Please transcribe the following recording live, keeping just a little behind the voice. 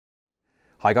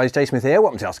Hi guys, Jay Smith here,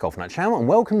 welcome to AskGolfNut channel and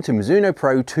welcome to Mizuno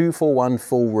Pro 241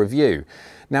 full review.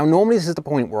 Now normally this is the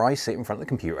point where I sit in front of the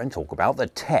computer and talk about the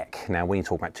tech. Now when you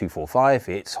talk about 245,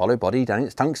 it's hollow bodied and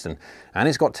it's tungsten and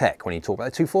it's got tech. When you talk about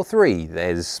the 243,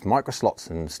 there's micro slots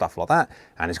and stuff like that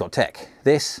and it's got tech.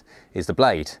 This is the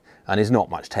blade. And there's not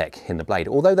much tech in the blade.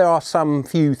 Although there are some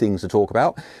few things to talk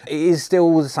about, it is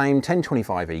still the same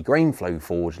 1025E grain flow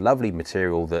forged, lovely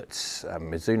material that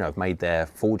Mizuno have made their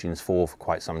forgings for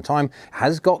quite some time.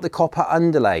 Has got the copper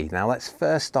underlay. Now that's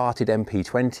first started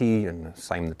MP20 and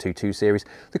same the 22 series.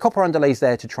 The copper underlay is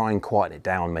there to try and quieten it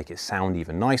down, make it sound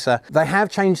even nicer. They have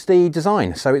changed the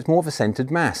design, so it's more of a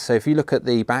centered mass. So if you look at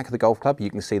the back of the golf club, you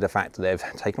can see the fact that they've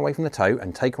taken away from the toe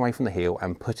and taken away from the heel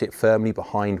and put it firmly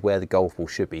behind where the golf ball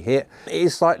should be hit. It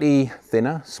is slightly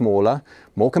thinner, smaller,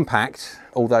 more compact,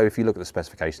 although if you look at the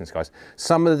specifications, guys,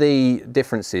 some of the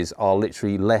differences are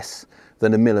literally less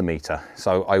than a millimeter,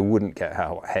 so I wouldn't get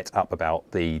het up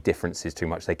about the differences too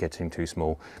much. They get too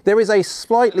small. There is a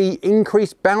slightly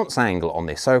increased bounce angle on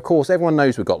this, so of course everyone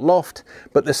knows we've got loft,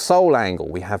 but the sole angle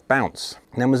we have bounce.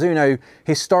 Now Mizuno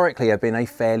historically have been a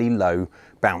fairly low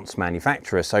bounce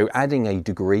manufacturer, so adding a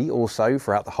degree or so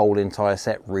throughout the whole entire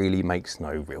set really makes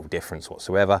no real difference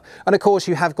whatsoever. And of course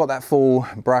you have got that full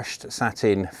brushed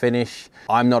satin finish.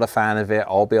 I'm not a fan of it,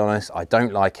 I'll be honest, I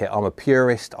don't like it. I'm a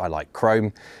purist, I like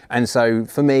chrome, and so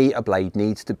for me a blade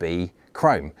needs to be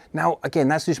chrome. Now again,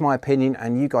 that's just my opinion,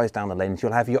 and you guys down the lens,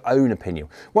 you'll have your own opinion.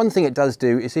 One thing it does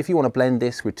do is if you want to blend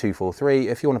this with 243,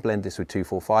 if you want to blend this with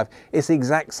 245, it's the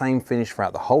exact same finish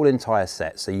throughout the whole entire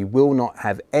set, so you will not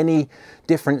have any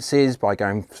differences by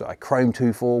going like chrome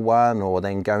 241 or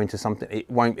then going to something. It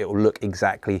will look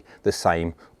exactly the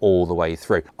same all the way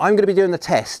through. I'm going to be doing the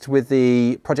test with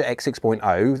the Project X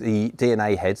 6.0, the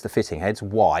DNA heads, the fitting heads.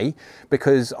 Why?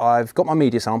 Because I've got my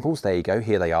media samples, there you go,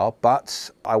 here they are, but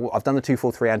I've done the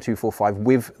 243 and 245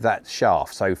 with that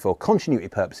shaft. So for continuity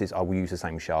purposes, I will use the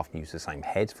same shaft and use the same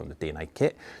head from the DNA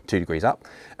kit, 2 degrees up.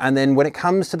 And then when it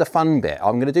comes to the fun bit,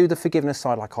 I'm going to do the forgiveness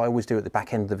side like I always do at the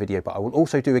back end of the video, but I will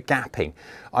also do a gapping.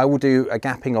 I will do a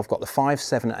gapping. I've got the 5,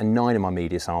 7 and 9 of my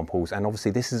media samples, and obviously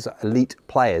this is elite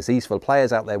players. These for the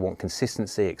players out there want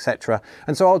consistency, etc.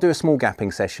 And so I'll do a small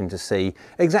gapping session to see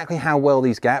exactly how well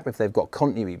these gap, if they've got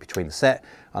continuity between the set,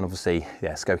 and obviously, yeah,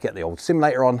 let's go get the old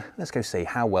simulator on. Let's go see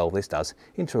how well this does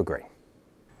into a green.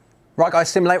 Right guys,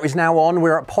 simulator is now on.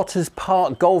 We're at Potters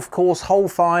Park Golf Course. Hole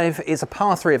 5 is a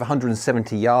par 3 of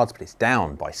 170 yards, but it's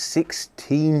down by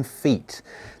 16 feet.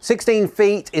 16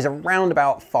 feet is around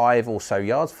about 5 or so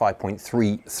yards,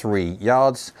 5.33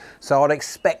 yards. So I'd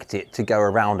expect it to go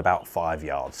around about 5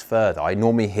 yards further. I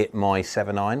normally hit my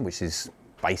 7-iron, which is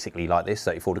basically like this,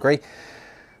 34 degree.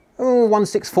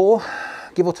 164,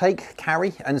 give or take,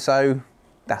 carry, and so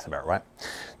that's about right.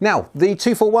 Now, the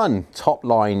 241 top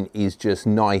line is just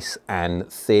nice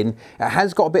and thin. It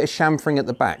has got a bit of chamfering at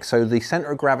the back, so the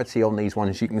center of gravity on these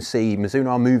ones, you can see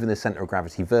Mizuno are moving the center of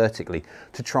gravity vertically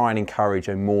to try and encourage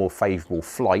a more favorable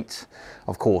flight.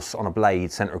 Of course, on a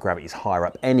blade, center of gravity is higher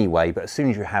up anyway, but as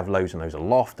soon as you have loads and loads of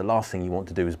loft, the last thing you want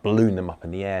to do is balloon them up in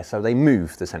the air, so they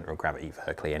move the center of gravity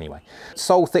vertically anyway.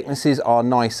 Sole thicknesses are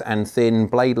nice and thin.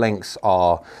 Blade lengths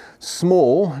are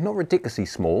small, not ridiculously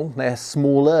small. They're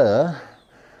smaller,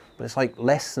 but it's like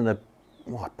less than a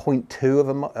 0.2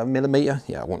 of a millimeter.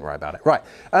 Yeah, I won't worry about it. Right,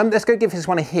 let's go give this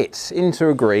one a hit into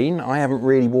a green. I haven't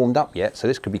really warmed up yet, so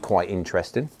this could be quite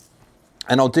interesting.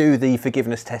 And I'll do the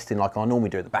forgiveness testing like I normally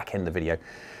do at the back end of the video.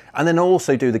 And then I'll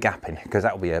also do the gapping, because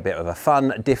that will be a bit of a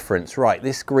fun difference. Right,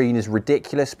 this green is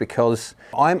ridiculous because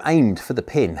I'm aimed for the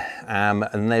pin,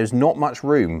 and there's not much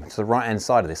room to the right-hand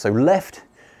side of this. So left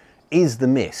is the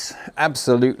miss.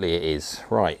 Absolutely it is.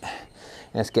 Right.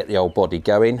 Let's get the old body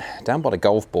going. Down by the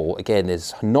golf ball, again,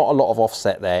 there's not a lot of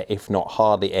offset there, if not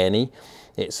hardly any.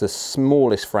 It's the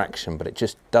smallest fraction, but it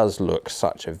just does look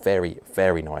such a very,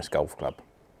 very nice golf club.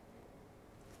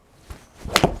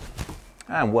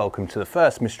 And welcome to the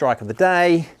first misstrike of the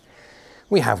day.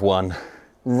 We have one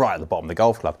right at the bottom of the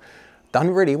golf club. Done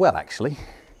really well, actually.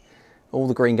 All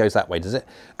the green goes that way, does it?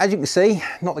 As you can see,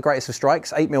 not the greatest of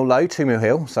strikes. 8 mil low, 2 mil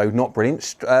hill, so not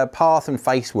brilliant. Path and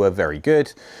face were very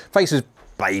good. Face was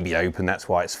baby open, that's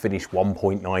why it's finished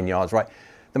 1.9 yards, right?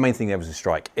 The main thing there was a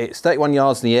strike. It's 31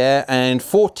 yards in the air and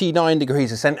 49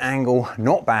 degrees ascent angle.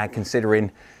 Not bad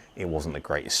considering it wasn't the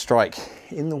greatest strike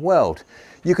in the world.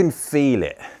 You can feel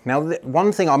it. Now,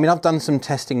 one thing, I mean, I've done some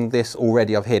testing this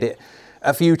already. I've hit it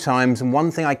a few times, and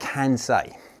one thing I can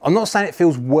say, I'm not saying it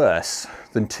feels worse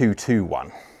than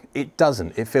 221. It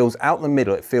doesn't. It feels out the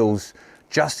middle. It feels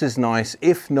just as nice.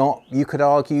 If not, you could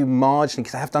argue marginally,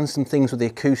 because I have done some things with the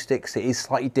acoustics. It is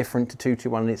slightly different to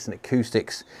 221, and it's an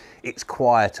acoustics. It's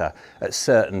quieter at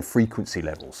certain frequency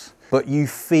levels, but you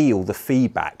feel the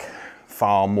feedback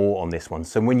far more on this one.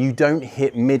 So when you don't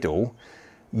hit middle,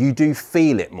 you do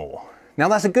feel it more. Now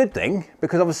that's a good thing,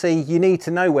 because obviously you need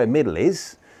to know where middle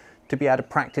is to be able to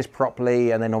practice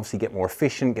properly, and then obviously get more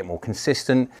efficient, get more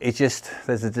consistent. It's just,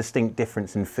 there's a distinct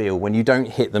difference in feel. When you don't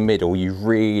hit the middle, you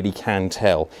really can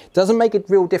tell. It doesn't make a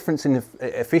real difference in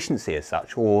efficiency as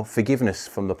such, or forgiveness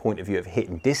from the point of view of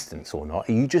hitting distance or not.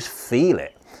 You just feel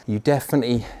it. You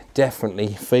definitely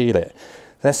feel it.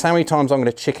 That's how many times I'm going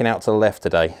to chicken out to the left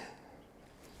today.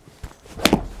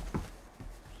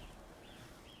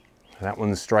 That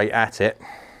one's straight at it.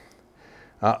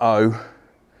 Uh-oh.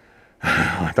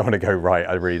 I don't want to go right,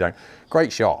 I really don't.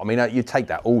 Great shot. I mean, you'd take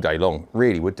that all day long,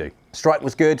 really would do. Strike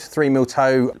was good, 3mm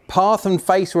toe. Path and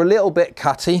face were a little bit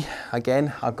cutty.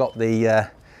 Again, I've got the,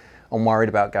 I'm worried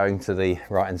about going to the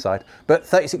right-hand side. But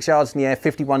 36 yards in the air,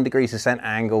 51 degrees descent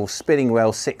angle, spinning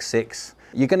well, 6.6.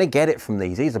 You're going to get it from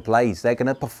these. These are blades. They're going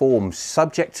to perform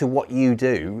subject to what you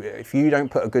do. If you don't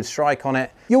put a good strike on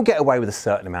it, you'll get away with a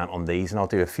certain amount on these, and I'll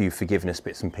do a few forgiveness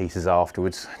bits and pieces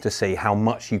afterwards to see how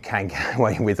much you can get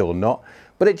away with or not.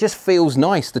 But it just feels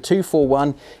nice. The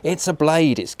 241, it's a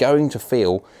blade. It's going to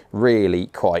feel really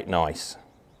quite nice.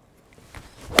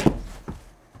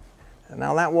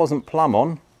 Now that wasn't plumb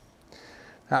on.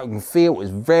 That you can feel it was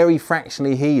very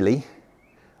fractionally heely.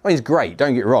 I mean, it's great,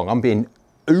 don't get me wrong. I'm being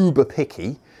uber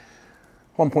picky.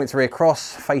 1.3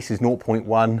 across, face is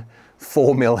 0.1,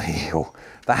 4mm heel.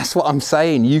 That's what I'm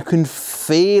saying. You can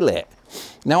feel it.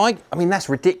 Now, I mean, that's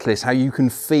ridiculous how you can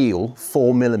feel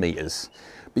 4mm,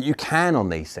 but you can on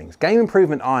these things. Game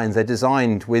improvement irons are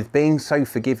designed with being so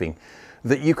forgiving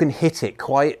that you can hit it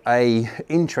quite a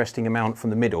interesting amount from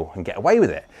the middle and get away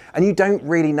with it. And you don't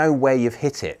really know where you've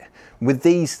hit it. With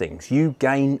these things, you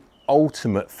gain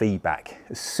ultimate feedback.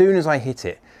 As soon as I hit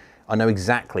it, I know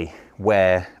exactly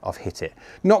where I've hit it.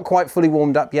 Not quite fully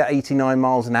warmed up yet, 89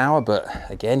 miles an hour, but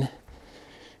again,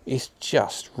 it's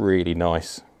just really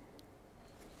nice.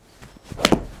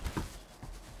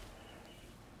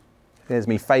 There's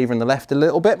me favouring the left a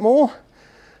little bit more.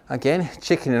 Again,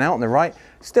 chickening out on the right.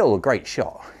 Still a great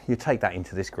shot. You take that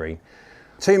into this green.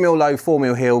 2mm low,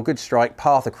 4mm heel, good strike,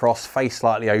 path across, face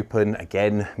slightly open.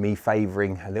 Again, me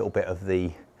favouring a little bit of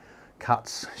the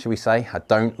cuts, shall we say. I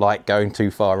don't like going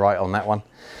too far right on that one.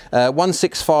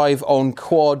 165 on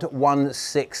quad,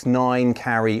 169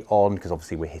 carry on, because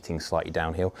obviously we're hitting slightly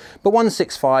downhill. But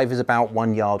 165 is about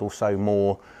 1 yard or so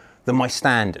more than my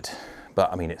standard.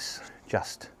 But I mean, it's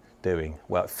just doing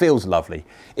well. It feels lovely.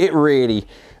 It really,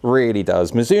 really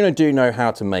does. Mizuno do know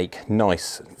how to make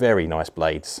nice, very nice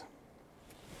blades.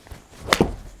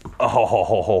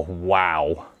 Oh,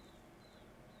 wow.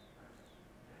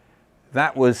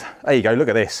 That was, there you go, look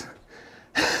at this.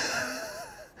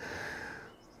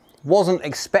 Wasn't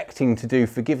expecting to do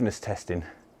forgiveness testing.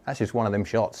 That's just one of them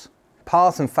shots.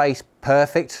 Path and face,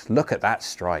 perfect. Look at that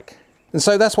strike. And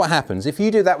so that's what happens. If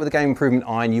you do that with a game improvement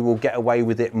iron, you will get away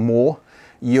with it more.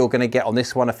 You're gonna get on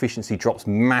this one, efficiency drops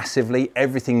massively,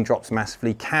 everything drops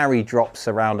massively, carry drops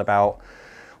around about,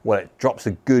 well, it drops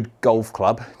a good golf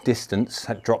club distance.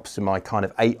 That drops to my kind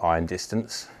of 8-iron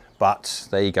distance. But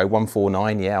there you go,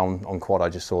 149, yeah, on quad I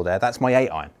just saw there. That's my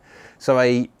 8-iron. So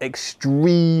a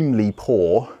extremely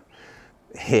poor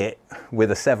hit with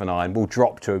a 7-iron will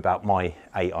drop to about my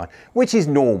 8-iron, which is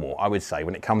normal, I would say,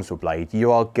 when it comes to a blade.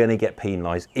 You are gonna get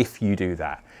penalised if you do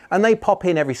that. And they pop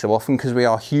in every so often because we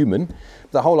are human.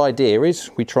 The whole idea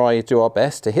is we try to do our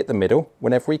best to hit the middle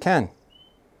whenever we can.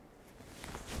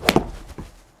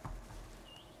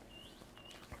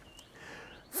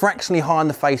 Fractionally high on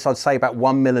the face, I'd say about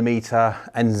 1mm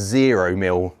and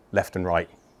 0mm left and right.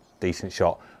 Decent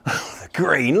shot. The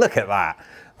green, look at that.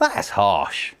 That's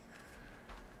harsh.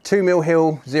 2mm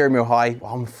hill, 0mm high.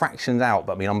 Well, I'm fractions out,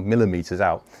 but I mean, I'm millimeters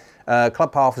out.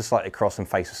 Club path was slightly across and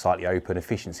face was slightly open.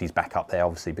 Efficiency's back up there,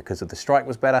 obviously, because of the strike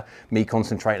was better. Me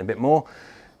concentrating a bit more.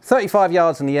 35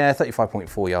 yards in the air,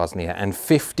 35.4 yards in the air, and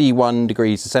 51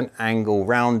 degrees descent angle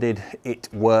rounded. It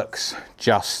works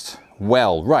just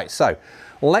well. Right, so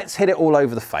let's hit it all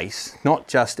over the face, not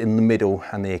just in the middle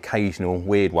and the occasional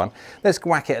weird one. Let's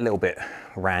whack it a little bit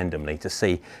randomly to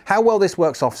see how well this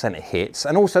works off center hits.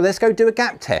 And also let's go do a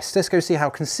gap test. Let's go see how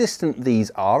consistent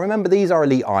these are. Remember, these are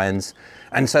elite irons,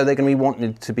 and so they're going to be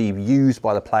wanted to be used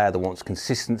by the player that wants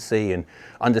consistency and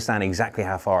understand exactly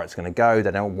how far it's going to go.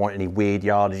 They don't want any weird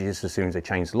yardages as soon as they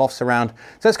change the lofts around.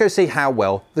 So let's go see how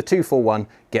well the 241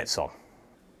 gets on.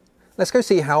 Let's go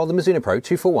see how the Mizuno Pro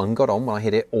 241 got on when I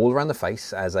hit it all around the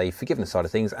face as a forgiveness side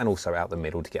of things, and also out the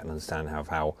middle to get an understanding of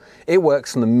how it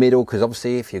works from the middle, because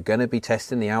obviously if you're going to be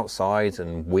testing the outsides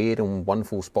and weird and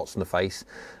wonderful spots on the face,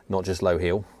 not just low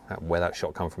heel, where that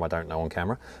shot come from I don't know on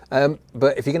camera,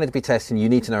 but if you're going to be testing, you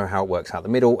need to know how it works out the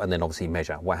middle, and then obviously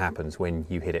measure what happens when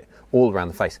you hit it all around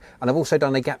the face. And I've also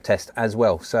done a gap test as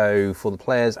well, so for the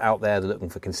players out there that are looking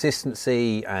for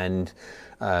consistency and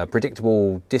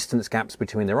predictable distance gaps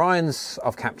between their irons,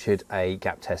 I've captured a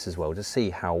gap test as well to see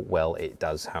how well it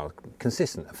does, how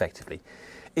consistent effectively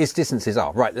its distances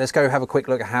are. Right, let's go have a quick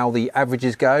look at how the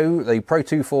averages go. The Pro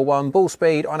 241 ball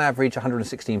speed on average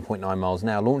 116.9 miles an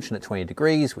hour, launching at 20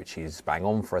 degrees, which is bang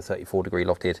on for a 34 degree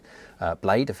lofted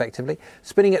blade effectively.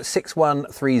 Spinning at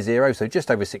 6130, so just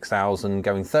over 6,000,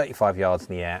 going 35 yards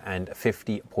in the air and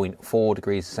 50.4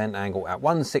 degrees descent angle at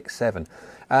 167.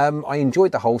 I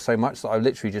enjoyed the hole so much that I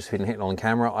literally just didn't hit it on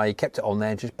camera. I kept it on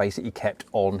there, just basically kept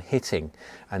on hitting.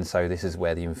 And so this is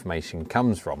where the information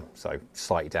comes from. So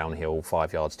slightly downhill,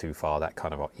 5 yards too far, that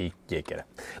kind of, you get it.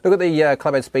 Look at the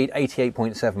club head speed,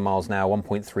 88.7 miles an hour,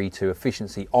 1.32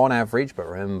 efficiency on average. But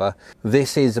remember,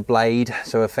 this is a blade.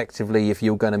 So effectively, if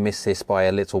you're going to miss this by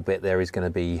a little bit, there is going to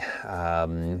be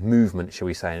movement, shall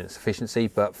we say, in its efficiency.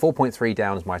 But 4.3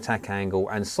 down is my attack angle,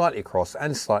 and slightly across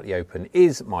and slightly open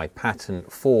is my pattern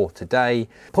for today.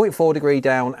 0.4 degree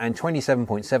down and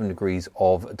 27.7 degrees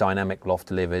of dynamic loft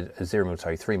delivered, 0 mil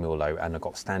toe, 3 mil low, and I've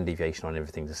got standard deviation on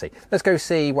everything to see. Let's go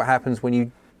see what happens when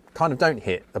you kind of don't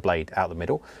hit the blade out the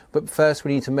middle. But first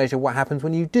we need to measure what happens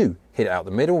when you do hit it out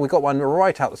the middle. We've got one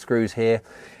right out the screws here.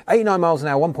 89 miles an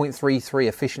hour, 1.33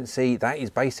 efficiency. That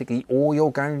is basically all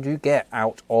you're going to get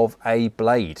out of a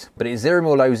blade. But it's 0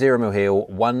 mil low, 0 mil heel,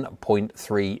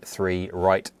 1.33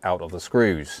 right out of the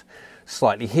screws.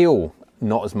 Slightly heel,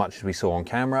 not as much as we saw on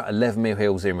camera, 11 mil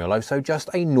heel, 0 mil low, so just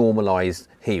a normalised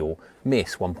heel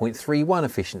miss, 1.31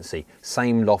 efficiency,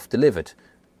 same loft delivered.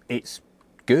 It's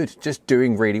good, just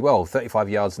doing really well, 35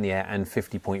 yards in the air and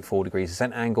 50.4 degrees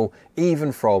descent angle,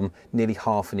 even from nearly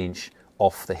half an inch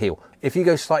off the heel. If you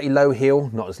go slightly low heel,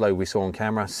 not as low we saw on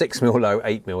camera, 6 mil low,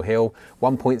 8 mil heel,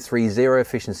 1.30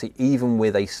 efficiency, even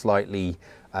with a slightly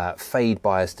fade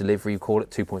bias delivery, you call it,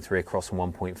 2.3 across and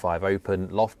 1.5 open.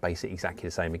 Loft basic exactly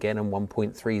the same again, and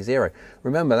 1.30.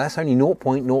 Remember, that's only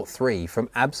 0.03 from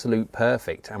absolute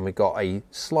perfect, and we've got a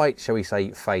slight, shall we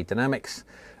say, fade dynamics,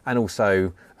 and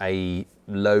also a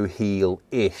low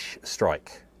heel-ish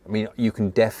strike. I mean, you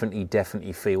can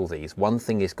definitely feel these. One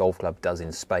thing this golf club does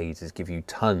in spades is give you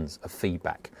tons of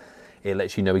feedback. It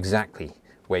lets you know exactly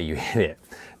where you hit it.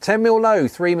 10 mil low,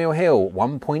 3 mil heel,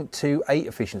 1.28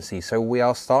 efficiency. So we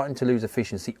are starting to lose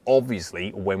efficiency,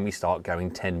 obviously, when we start going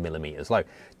 10 millimeters low.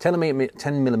 10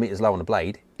 millimeters low on a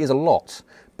blade is a lot.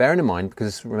 Bearing in mind,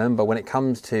 because remember, when it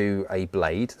comes to a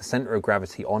blade, the center of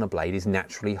gravity on a blade is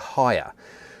naturally higher.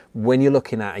 When you're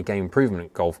looking at a game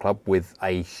improvement golf club with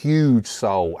a huge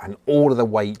sole and all of the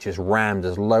weight just rammed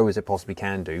as low as it possibly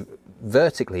can do,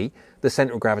 vertically, the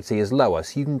center of gravity is lower,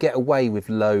 so you can get away with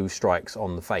low strikes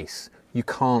on the face. You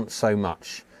can't so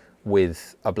much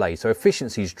with a blade. So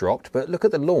efficiency's dropped, but look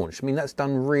at the launch. I mean, that's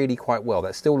done really quite well.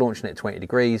 That's still launching at 20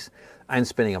 degrees and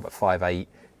spinning up at 5.8,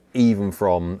 even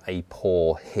from a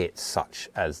poor hit such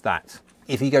as that.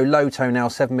 If you go low toe now,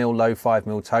 7 mil low, 5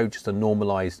 mil toe, just a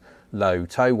normalized low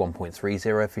toe,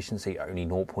 1.30 efficiency, only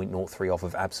 0.03 off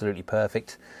of absolutely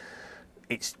perfect.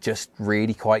 It's just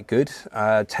really quite good.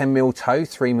 10 mil toe,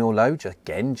 3 mil low,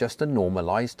 again, just a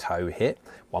normalized toe hit,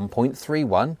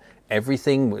 1.31.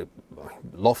 Everything,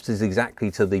 loft is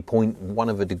exactly to the 0.1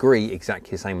 of a degree,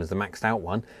 exactly the same as the maxed out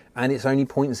one, and it's only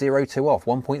 0.02 off,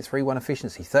 1.31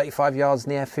 efficiency, 35 yards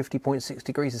in the air, 50.6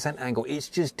 degrees descent angle. It's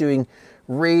just doing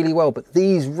really well, but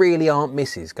these really aren't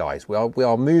misses, guys. We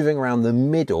are moving around the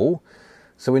middle,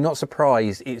 so we're not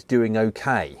surprised it's doing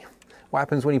okay. What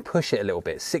happens when you push it a little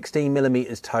bit? 16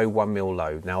 millimeters toe, 1 mil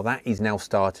low. Now that is now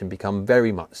starting to become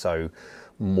very much so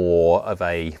more of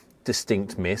a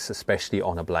distinct miss, especially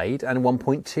on a blade, and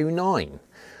 1.29.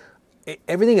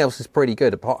 Everything else is pretty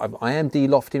good. I am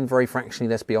de-lofting very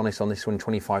fractionally, let's be honest, on this one,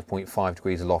 25.5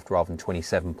 degrees of loft rather than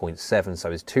 27.7,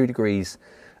 so it's 2 degrees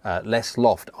less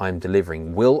loft I'm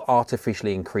delivering. Will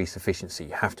artificially increase efficiency.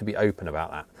 You have to be open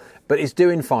about that. But it's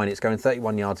doing fine. It's going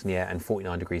 31 yards in the air and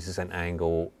 49 degrees descent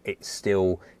angle. It's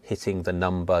still hitting the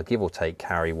number, give or take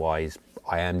carry-wise.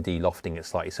 I am de-lofting it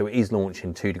slightly, so it is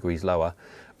launching 2 degrees lower,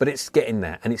 but it's getting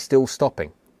there and it's still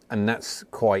stopping. And that's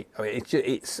quite,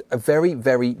 it's a very,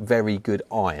 very, very good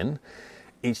iron.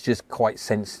 It's just quite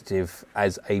sensitive,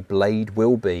 as a blade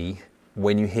will be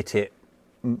when you hit it,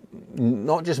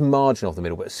 not just margin off the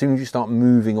middle, but as soon as you start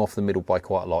moving off the middle by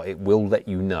quite a lot, it will let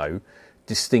you know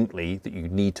distinctly that you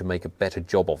need to make a better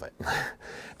job of it.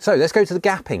 So let's go to the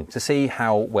gapping to see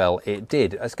how well it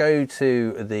did. Let's go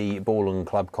to the ball and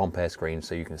club compare screen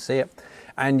so you can see it.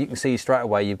 And you can see straight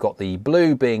away you've got the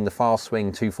blue being the fast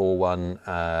swing 241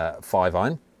 5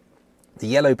 iron, the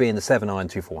yellow being the 7 iron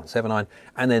 241 7 iron,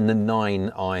 and then the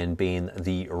 9 iron being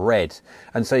the red.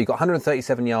 And so you've got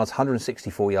 137 yards,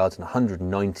 164 yards, and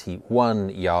 191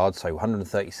 yards. So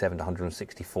 137 to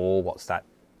 164, what's that?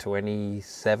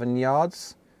 27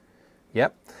 yards?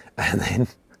 Yep. And then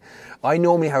I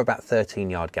normally have about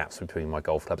 13-yard gaps between my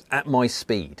golf clubs at my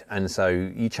speed. And so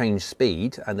you change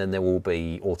speed and then there will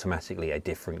be automatically a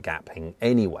different gapping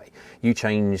anyway. You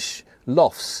change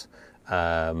lofts,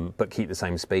 but keep the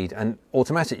same speed, and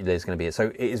automatically there's going to be it. So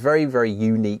it is very, very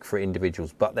unique for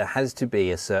individuals, but there has to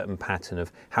be a certain pattern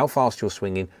of how fast you're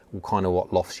swinging, or kind of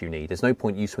what lofts you need. There's no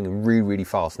point you swinging really, really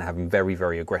fast and having very,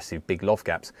 very aggressive big loft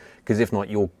gaps, because if not,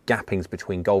 your gappings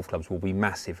between golf clubs will be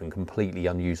massive and completely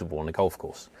unusable on a golf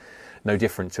course. No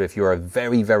different to if you're a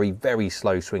very, very, very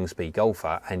slow swing speed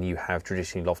golfer and you have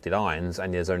traditionally lofted irons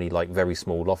and there's only like very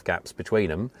small loft gaps between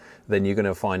them, then you're going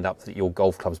to find up that your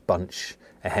golf clubs bunch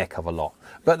a heck of a lot.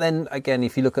 But then again,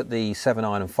 if you look at the 7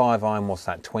 iron and 5 iron, what's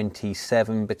that,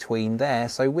 27 between there?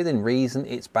 So within reason,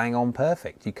 it's bang on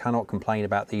perfect. You cannot complain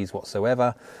about these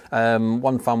whatsoever.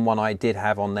 One fun one I did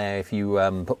have on there, if you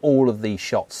put all of these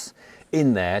shots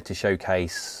in there to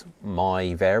showcase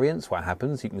my variants, what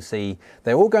happens, you can see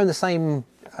they're all going the same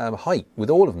height with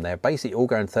all of them. They're basically all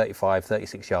going 35,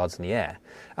 36 yards in the air,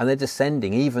 and they're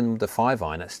descending. Even the 5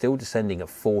 iron, it's still descending at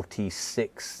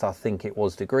 46, I think it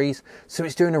was, degrees. So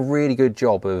it's doing a really good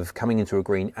job of coming into a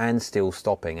green and still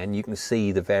stopping, and you can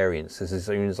see the variance as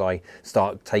soon as I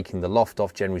start taking the loft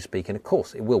off. Generally speaking, of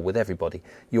course it will with everybody,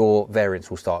 your variance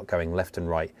will start going left and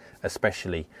right,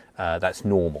 especially that's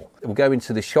normal. We'll go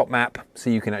into the shot map so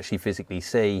you can actually physically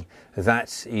see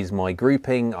that is my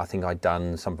grouping. I think I'd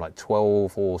done something like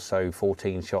 12 or so,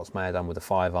 14 shots may have done with the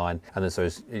 5 iron, and then so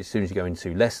as soon as you go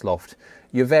into less loft,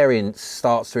 your variance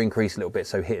starts to increase a little bit,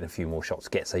 so hitting a few more shots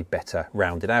gets a better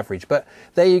rounded average. But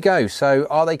there you go. So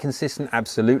are they consistent?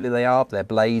 Absolutely they are. They're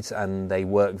blades and they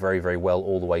work very, very well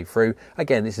all the way through.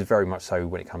 Again, this is very much so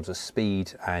when it comes to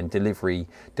speed and delivery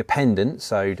dependent.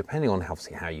 So depending on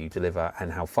obviously how you deliver and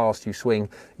how fast you swing,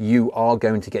 you are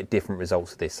going to get different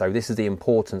results of this. So this is the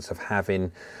importance of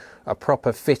having a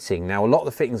proper fitting. Now, a lot of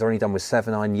the fittings are only done with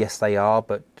 7 iron, yes they are,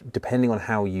 but depending on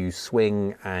how you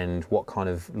swing and what kind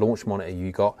of launch monitor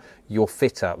you got, your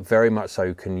fitter very much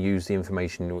so can use the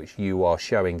information which you are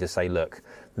showing to say, look,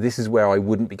 this is where I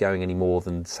wouldn't be going any more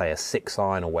than, say, a 6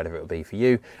 iron or whatever it would be for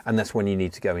you, and that's when you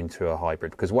need to go into a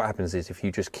hybrid. Because what happens is if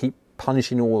you just keep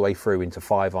punishing all the way through into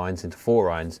 5 irons, into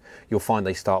 4 irons, you'll find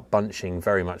they start bunching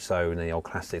very much so. And the old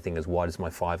classic thing is, why does my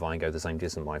 5 iron go the same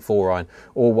distance as my 4 iron?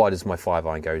 Or why does my 5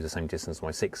 iron go the same distance as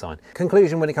my 6 iron?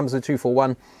 Conclusion when it comes to the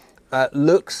 241,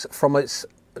 looks from its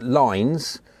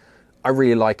lines, I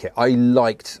really like it. I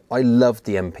loved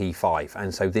the MP5,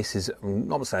 and so this is, I'm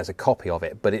not saying it's a copy of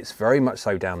it, but it's very much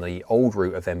so down the old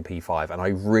route of MP5, and I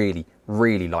really,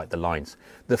 really like the lines.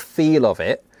 The feel of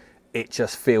it, it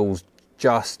just feels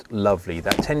just lovely.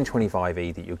 That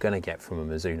 1025E that you're going to get from a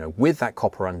Mizuno with that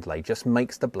copper underlay just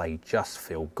makes the blade just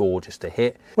feel gorgeous to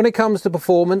hit. When it comes to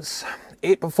performance,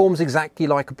 it performs exactly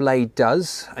like a blade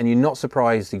does, and you're not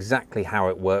surprised exactly how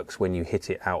it works when you hit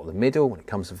it out the middle. When it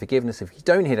comes to forgiveness, if you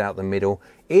don't hit out the middle,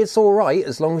 it's all right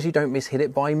as long as you don't mishit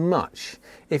it by much.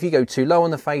 If you go too low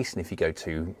on the face, and if you go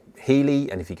too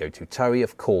heely, and if you go too toey,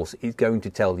 of course, it's going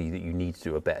to tell you that you need to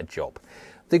do a better job.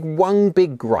 The one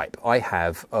big gripe I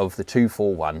have of the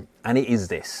 241, and it is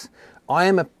this: I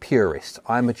am a purist,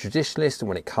 I'm a traditionalist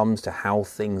when it comes to how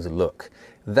things look.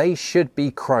 They should be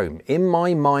chrome. In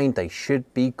my mind, they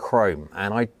should be chrome,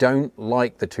 and I don't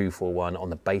like the 241 on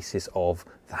the basis of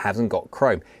it hasn't got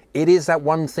chrome. It is that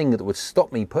one thing that would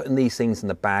stop me putting these things in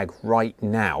the bag right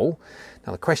now.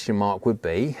 Now the question mark would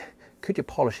be, could you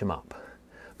polish them up?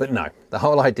 But no, the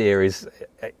whole idea is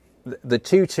the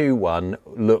 221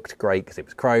 looked great because it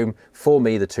was chrome. For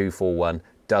me, the 241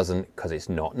 doesn't, because it's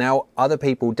not. Now, other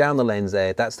people down the lens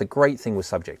there, that's the great thing with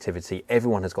subjectivity.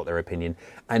 Everyone has got their opinion,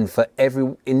 and for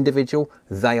every individual,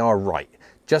 they are right.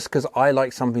 Just because I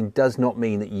like something does not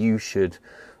mean that you should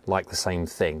like the same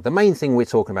thing. The main thing we're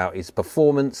talking about is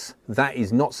performance. That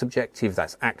is not subjective,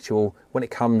 that's actual. When it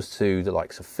comes to the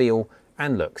likes of feel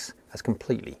and looks, that's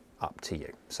completely up to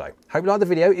you. So hope you liked the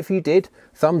video. If you did,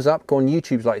 thumbs up. Go on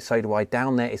YouTube's like so do I.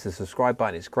 Down there is the subscribe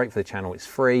button. It's great for the channel. It's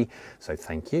free. So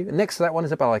thank you. And next to that one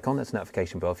is a bell icon. That's a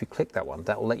notification bell. If you click that one,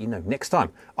 that will let you know next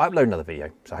time I upload another video.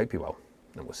 So I hope you will,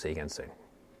 and we'll see you again soon.